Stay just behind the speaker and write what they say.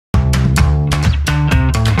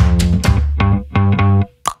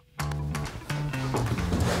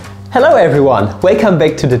Hello everyone, welcome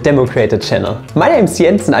back to the DemoCreator channel. My name is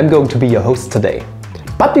Jens and I'm going to be your host today.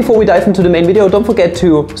 But before we dive into the main video, don't forget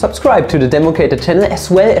to subscribe to the DemoCreator channel as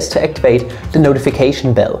well as to activate the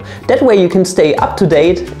notification bell. That way you can stay up to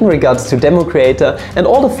date in regards to DemoCreator and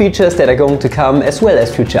all the features that are going to come as well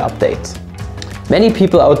as future updates. Many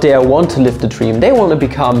people out there want to live the dream. They want to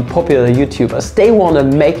become popular YouTubers. They want to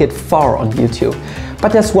make it far on YouTube.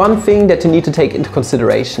 But there's one thing that you need to take into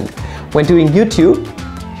consideration. When doing YouTube,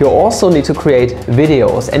 you also need to create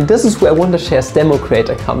videos, and this is where Wondershare's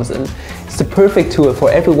DemoCreator comes in. It's the perfect tool for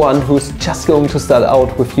everyone who's just going to start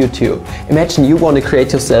out with YouTube. Imagine you want to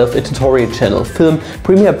create yourself a tutorial channel, film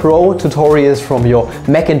Premiere Pro tutorials from your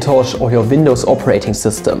Macintosh or your Windows operating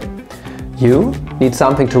system. You need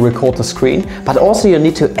something to record the screen, but also you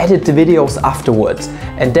need to edit the videos afterwards,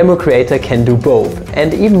 and DemoCreator can do both,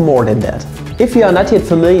 and even more than that. If you are not yet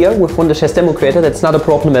familiar with Wondershare's DemoCreator, that's not a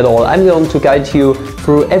problem at all. I'm going to guide you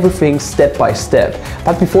through everything step by step.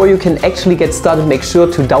 But before you can actually get started, make sure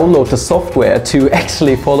to download the software to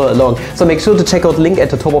actually follow along. So make sure to check out the link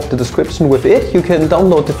at the top of the description. With it, you can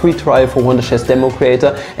download the free trial for Wondershare's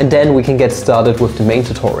DemoCreator, and then we can get started with the main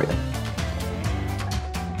tutorial.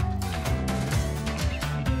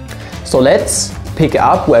 So let's pick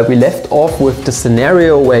up where we left off with the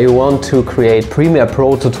scenario where you want to create Premiere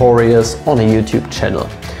Pro tutorials on a YouTube channel.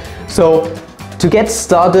 So to get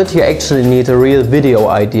started, you actually need a real video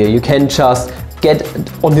idea. You can just get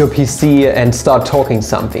on your PC and start talking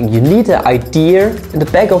something. You need an idea in the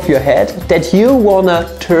back of your head that you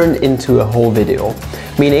wanna turn into a whole video.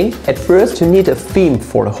 Meaning, at first you need a theme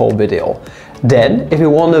for the whole video. Then, if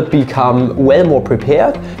you want to become well more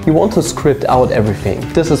prepared, you want to script out everything.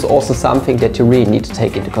 This is also something that you really need to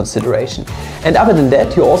take into consideration. And other than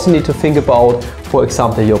that, you also need to think about, for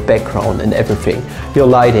example, your background and everything. Your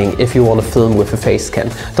lighting, if you want to film with a face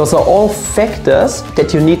cam. Those are all factors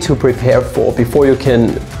that you need to prepare for before you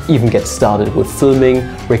can even get started with filming,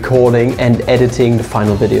 recording and editing the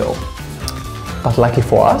final video. But lucky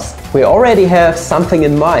for us, we already have something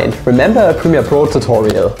in mind. Remember a Premiere Pro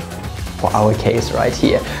tutorial? For our case right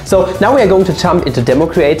here. So now we are going to jump into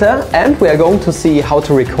DemoCreator and we are going to see how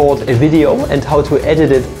to record a video and how to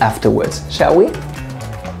edit it afterwards, shall we?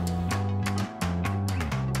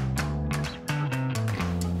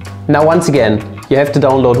 Now once again, you have to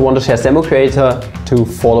download Wondershare's DemoCreator to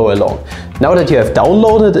follow along. Now that you have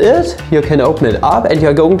downloaded it, you can open it up and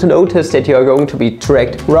you're going to notice that you are going to be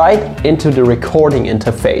dragged right into the recording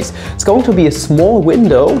interface. It's going to be a small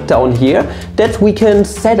window down here that we can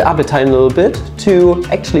set up a tiny little bit to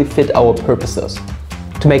actually fit our purposes.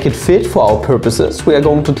 To make it fit for our purposes, we are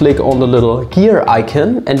going to click on the little gear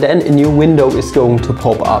icon and then a new window is going to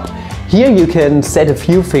pop up. Here you can set a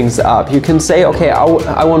few things up. You can say, okay,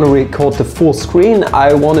 I want to record the full screen,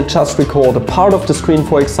 I want to just record a part of the screen,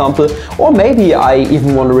 for example, or maybe I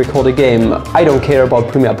even want to record a game. I don't care about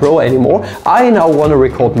Premiere Pro anymore. I now want to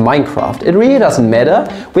record Minecraft. It really doesn't matter.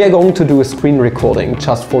 We are going to do a screen recording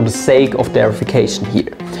just for the sake of verification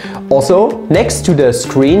here. Also, next to the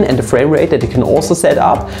screen and the frame rate that you can also set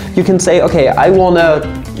up, you can say, okay, I want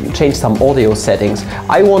to change some audio settings.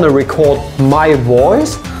 I want to record my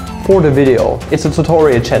voice for the video. It's a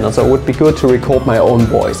tutorial channel, so it would be good to record my own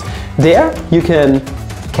voice. There you can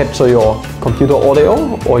capture your computer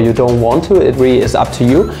audio, or you don't want to, it really is up to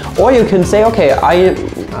you. Or you can say, okay,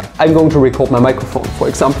 I'm going to record my microphone. For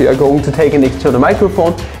example, you are going to take an external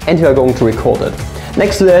microphone and you are going to record it.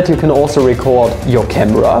 Next to that, you can also record your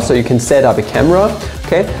camera, so you can set up a camera.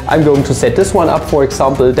 Okay, I'm going to set this one up, for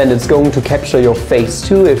example, then it's going to capture your face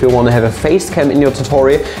too if you want to have a face cam in your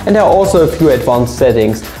tutorial. And there are also a few advanced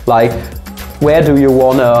settings like where do you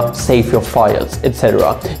want to save your files,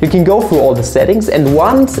 etc. You can go through all the settings, and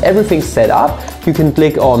once everything's set up, you can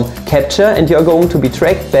click on capture and you're going to be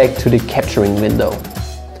dragged back to the capturing window.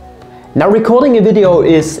 Now recording a video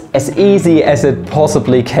is as easy as it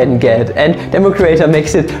possibly can get, and DemoCreator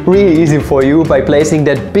makes it really easy for you by placing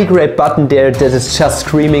that big red button there that is just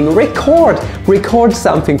screaming record! Record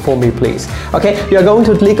something for me please. Okay, you are going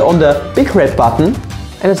to click on the big red button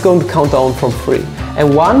and it's going to count down from 3.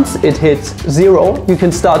 And once it hits 0, you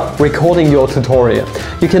can start recording your tutorial.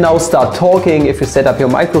 You can now start talking. If you set up your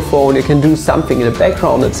microphone, you can do something in the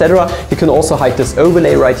background, etc. You can also hide this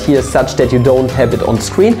overlay right here such that you don't have it on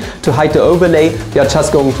screen. To hide the overlay, you are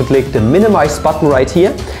just going to click the minimize button right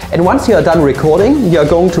here. And once you are done recording, you are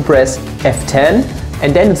going to press F10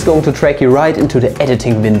 and then it's going to drag you right into the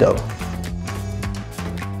editing window.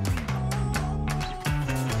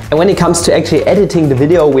 And when it comes to actually editing the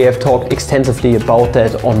video, we have talked extensively about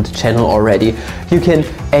that on the channel already. You can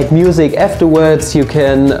add music afterwards, you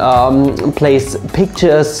can place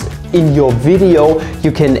pictures in your video.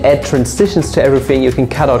 You can add transitions to everything, you can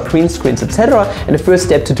cut out green screens, etc. And the first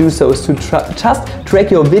step to do so is to just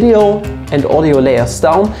drag your video and audio layers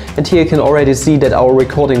down, and here you can already see that our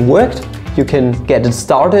recording worked. You can get it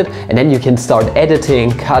started, and then you can start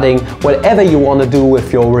editing, cutting, whatever you want to do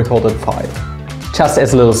with your recorded file. Just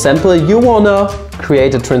as a little sample, you want to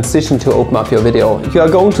create a transition to open up your video. You are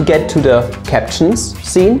going to get to the captions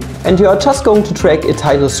scene, and you are just going to drag a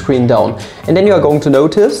title screen down. And then you are going to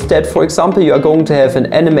notice that, for example, you are going to have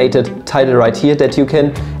an animated title right here that you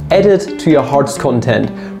can edit to your heart's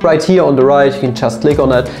content. Right here on the right, you can just click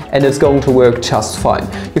on it and it's going to work just fine.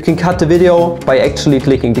 You can cut the video by actually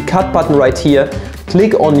clicking the cut button right here,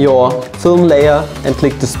 click on your film layer and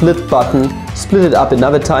click the split button, split it up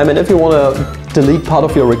another time, and if you want to delete part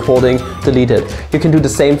of your recording, delete it. You can do the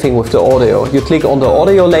same thing with the audio. You click on the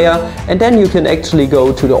audio layer and then you can actually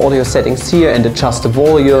go to the audio settings here and adjust the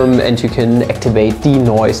volume, and you can activate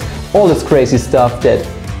denoise, all this crazy stuff that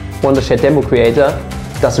Wondershare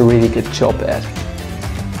DemoCreator does a really good job at.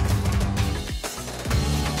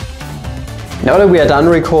 Now that we are done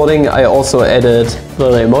recording, I also added a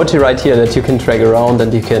little emoji right here that you can drag around,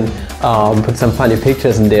 and you can put some funny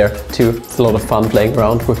pictures in there too. It's a lot of fun playing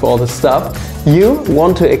around with all this stuff. You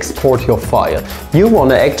want to export your file. You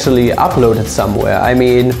want to actually upload it somewhere. I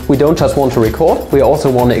mean, we don't just want to record, we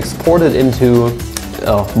also want to export it into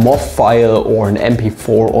a MOV file or an MP4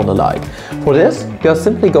 or the like. For this, you're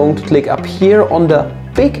simply going to click up here on the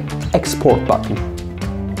big export button.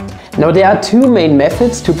 Now there are two main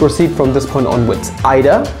methods to proceed from this point onwards.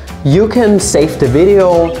 Either you can save the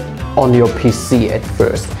video on your PC at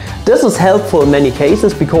first. This is helpful in many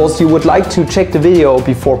cases because you would like to check the video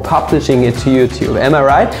before publishing it to YouTube, am I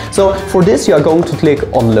right? So for this you are going to click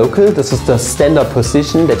on local. This is the standard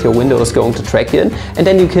position that your window is going to track in, and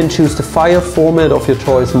then you can choose the file format of your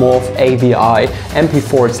choice, MOV, AVI,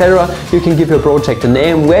 MP4, etc. You can give your project a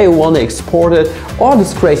name, where you want to export it, all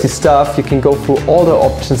this crazy stuff. You can go through all the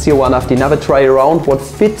options here one after another, try around what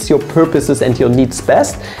fits your purposes and your needs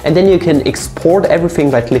best, and then you can export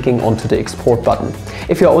everything by clicking onto the export button.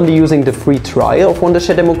 If you're only using the free trial of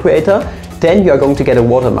Wondershare DemoCreator, then you are going to get a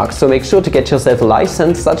watermark, so make sure to get yourself a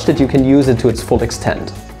license such that you can use it to its full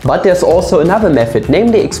extent. But there's also another method,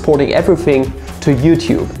 namely exporting everything to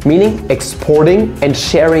YouTube, meaning exporting and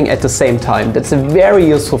sharing at the same time. That's a very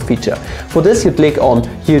useful feature. For this you click on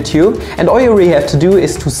YouTube, and all you really have to do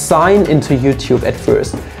is to sign into YouTube at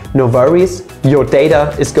first. No worries, your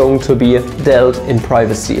data is going to be dealt in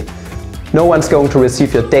privacy. No one's going to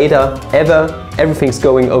receive your data ever. Everything's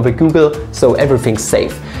going over Google, so everything's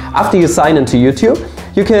safe. After you sign into YouTube,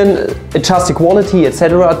 you can adjust the quality,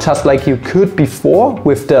 etc., just like you could before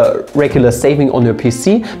with the regular saving on your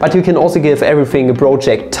PC, but you can also give everything a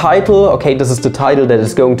project title. Okay, this is the title that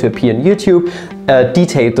is going to appear on YouTube, a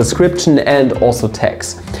detailed description, and also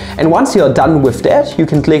text. And once you are done with that, you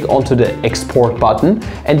can click onto the export button,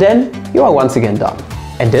 and then you are once again done.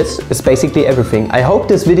 And this is basically everything. I hope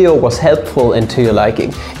this video was helpful and to your liking.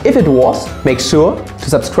 If it was, make sure to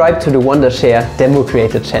subscribe to the Wondershare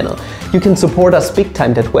DemoCreator channel. You can support us big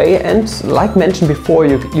time that way, and like mentioned before,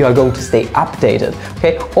 you are going to stay updated.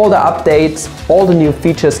 Okay, all the updates, all the new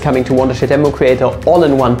features coming to Wondershare DemoCreator all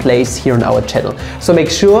in one place here on our channel. So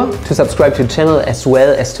make sure to subscribe to the channel as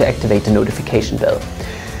well as to activate the notification bell.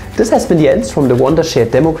 This has been Jens from the Wondershare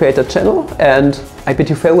DemoCreator channel, and I bid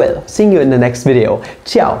you farewell. Seeing you in the next video.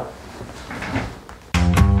 Ciao!